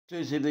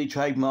Exclusively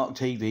trademark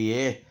TV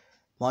here.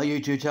 My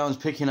YouTube channel's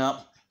picking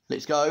up.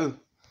 Let's go.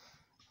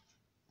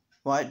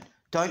 Right,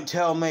 don't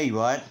tell me,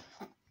 right?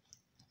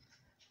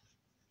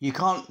 You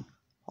can't.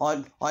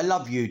 I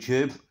love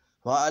YouTube.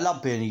 Right, I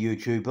love being a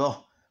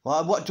YouTuber. Right,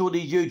 I watch all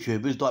these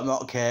YouTubers like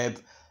Mark Keb,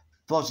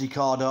 Fozzie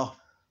Carter,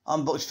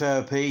 Unbox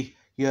Therapy,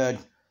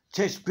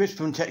 Chris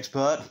from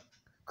Techspert,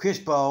 Chris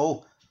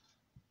Bell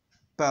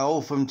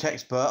from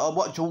Techspert. I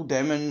watch all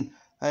them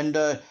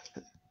and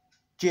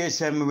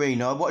GSM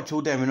Marino. I watch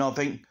all them and I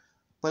think,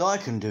 well, I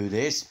can do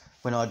this.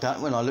 When I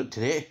looked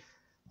at it,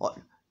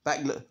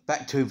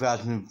 back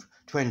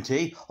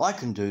 2020, I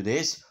can do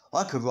this.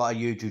 I could write a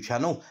YouTube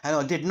channel, and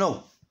I did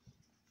know.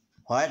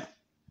 Right?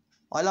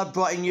 I love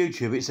writing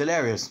YouTube. It's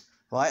hilarious.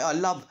 Right? I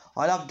love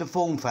the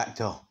form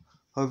factor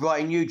of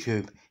writing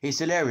YouTube. It's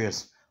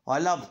hilarious. I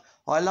love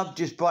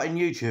just writing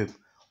YouTube.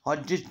 I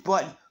just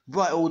write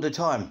all the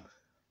time.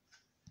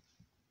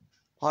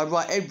 I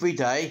write every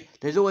day.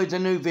 There's always a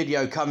new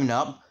video coming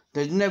up.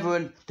 There's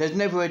never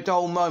a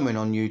dull moment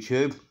on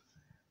YouTube.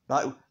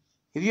 Like,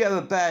 if you have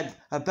a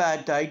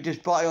bad day,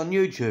 just write it on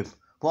YouTube.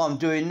 What I'm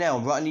doing now,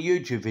 I'm writing a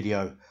YouTube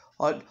video.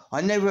 I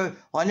never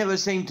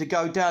seem to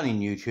go down in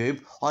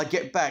YouTube. I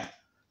get back.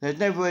 There's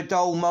never a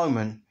dull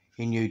moment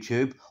in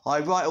YouTube.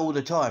 I write all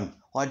the time.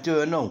 I do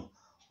it all.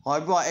 I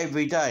write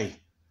every day.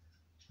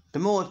 The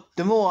more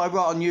I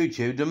write on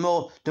YouTube, the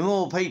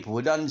more people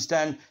would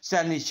understand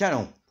this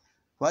channel.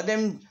 Right,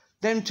 them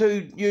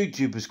two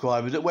YouTube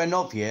subscribers that went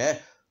off, yeah,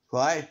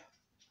 right,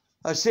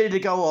 I said to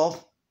go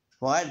off,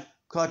 right,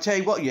 can I tell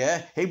you what,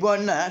 yeah, it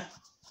wasn't that,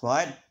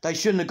 right, they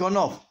shouldn't have gone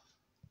off,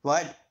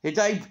 right, if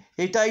they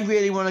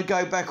really want to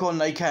go back on,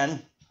 they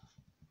can,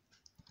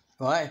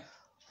 right,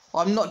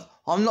 I'm not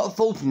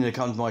forcing you to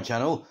come to my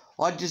channel.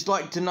 I'd just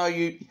like to know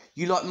you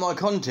like my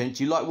content,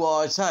 you like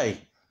what I say,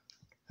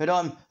 that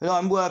I'm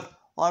worth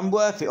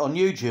it on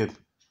YouTube,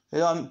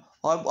 that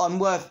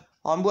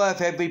I'm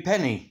worth every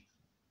penny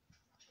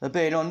of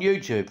being on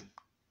YouTube,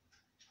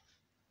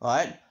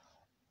 right?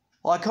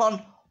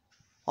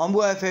 I'm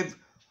worth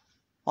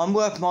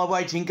my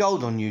weight in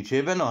gold on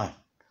YouTube, ain't I?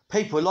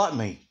 People like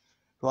me,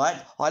 right?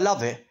 I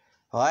love it,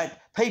 right?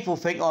 People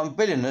think I'm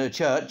brilliant at the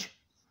church,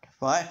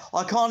 right?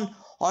 I can't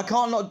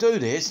not do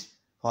this,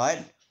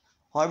 right?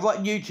 I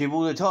write YouTube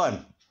all the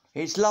time.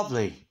 It's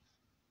lovely,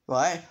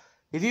 right?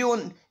 If you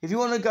want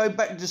to go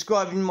back to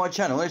describing my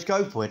channel, let's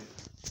go for it.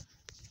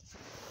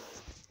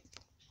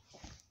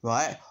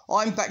 Right,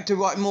 I'm back to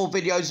write more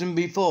videos than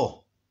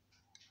before.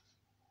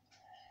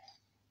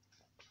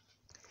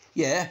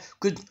 Yeah,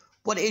 because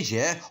what it is,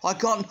 yeah, I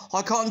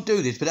can't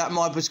do this without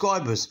my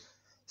subscribers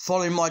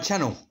following my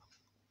channel.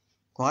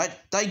 Right,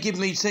 they give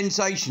me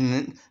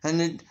sensation and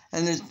the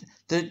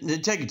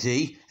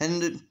integrity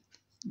and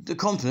the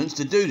confidence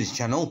to do this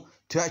channel,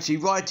 to actually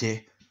write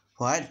it.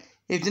 Right,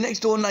 if the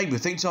next door neighbour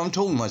thinks I'm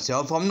talking to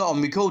myself, I'm not.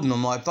 I'm recording on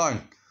my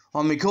phone.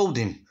 I'm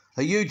recording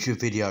a YouTube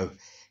video.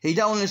 He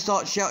don't want to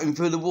start shouting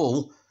through the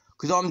wall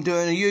because I'm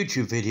doing a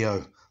YouTube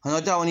video and I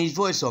don't want his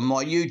voice on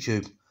my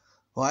YouTube,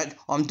 right?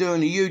 I'm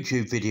doing a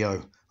YouTube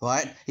video,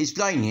 right?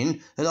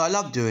 Explaining that I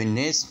love doing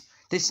this.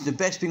 This is the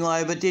best thing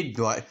I ever did,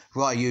 right?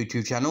 Write a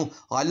YouTube channel.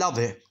 I love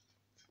it,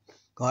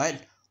 right?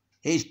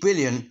 It's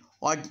brilliant.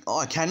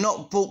 I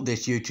cannot fault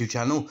this YouTube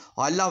channel.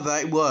 I love how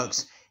it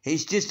works.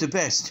 It's just the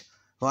best,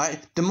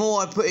 right? The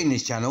more I put in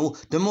this channel,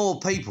 the more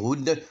people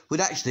would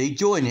actually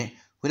join it,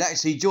 would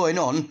actually join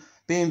on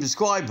being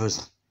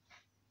subscribers.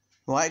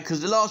 Right, because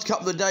the last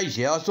couple of days,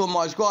 yeah, I saw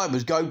my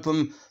subscribers go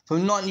from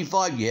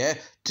 95, yeah,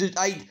 to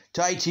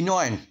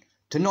 89,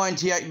 to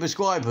 98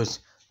 subscribers.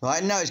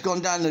 Right, now it's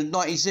gone down to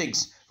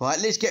 96. Right,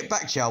 let's get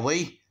back, shall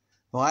we?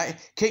 Right,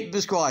 keep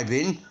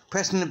subscribing,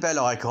 pressing the bell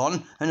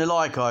icon and the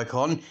like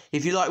icon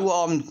if you like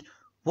what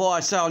I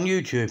say on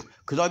YouTube.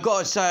 Because I've got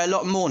to say a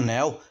lot more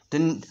now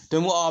than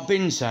what I've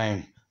been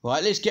saying.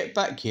 Right, let's get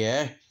back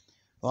here.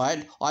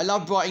 Right, I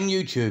love writing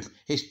YouTube.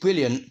 It's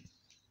brilliant.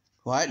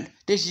 Right,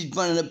 this is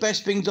one of the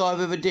best things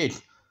I've ever did.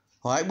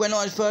 Right, when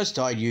I first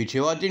started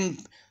YouTube, I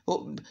didn't.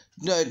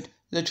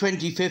 The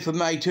 25th of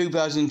May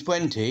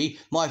 2020,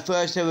 my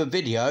first ever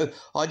video.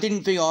 I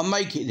didn't think I'd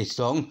make it this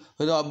long,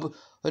 that I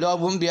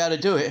wouldn't be able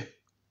to do it.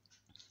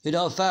 That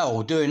I'd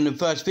fail doing the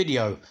first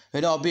video.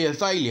 That I'd be a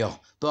failure,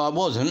 but I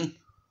wasn't.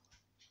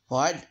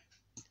 Right,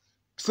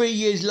 3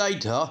 years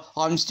later,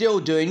 I'm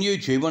still doing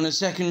YouTube on a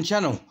second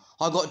channel.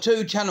 I've got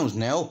 2 channels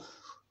now.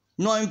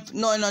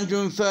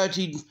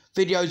 930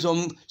 videos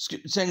on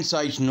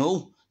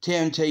Sensational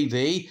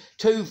TMTV,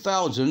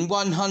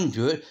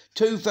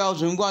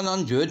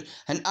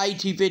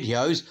 2,180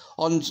 videos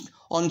on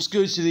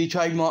exclusively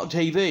trademark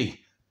TV,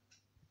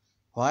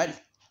 right?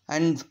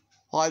 And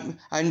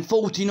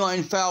 94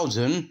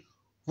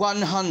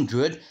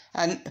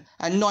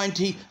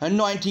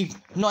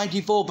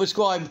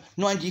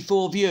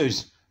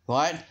 views,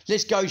 right?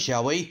 Let's go,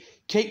 shall we?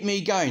 Keep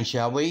me going,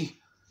 shall we?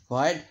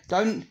 Right?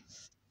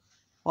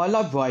 I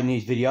love writing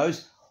these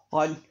videos.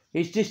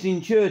 It's just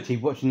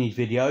intuitive watching these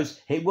videos.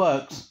 It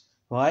works,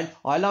 right?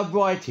 I love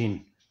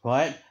writing,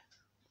 right?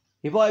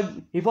 If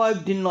I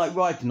didn't like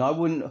writing, I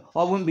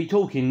wouldn't be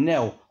talking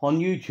now on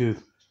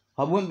YouTube.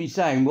 I wouldn't be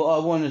saying what I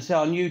want to say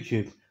on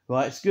YouTube.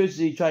 Right?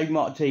 Exclusively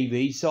Trademark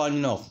TV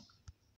signing off.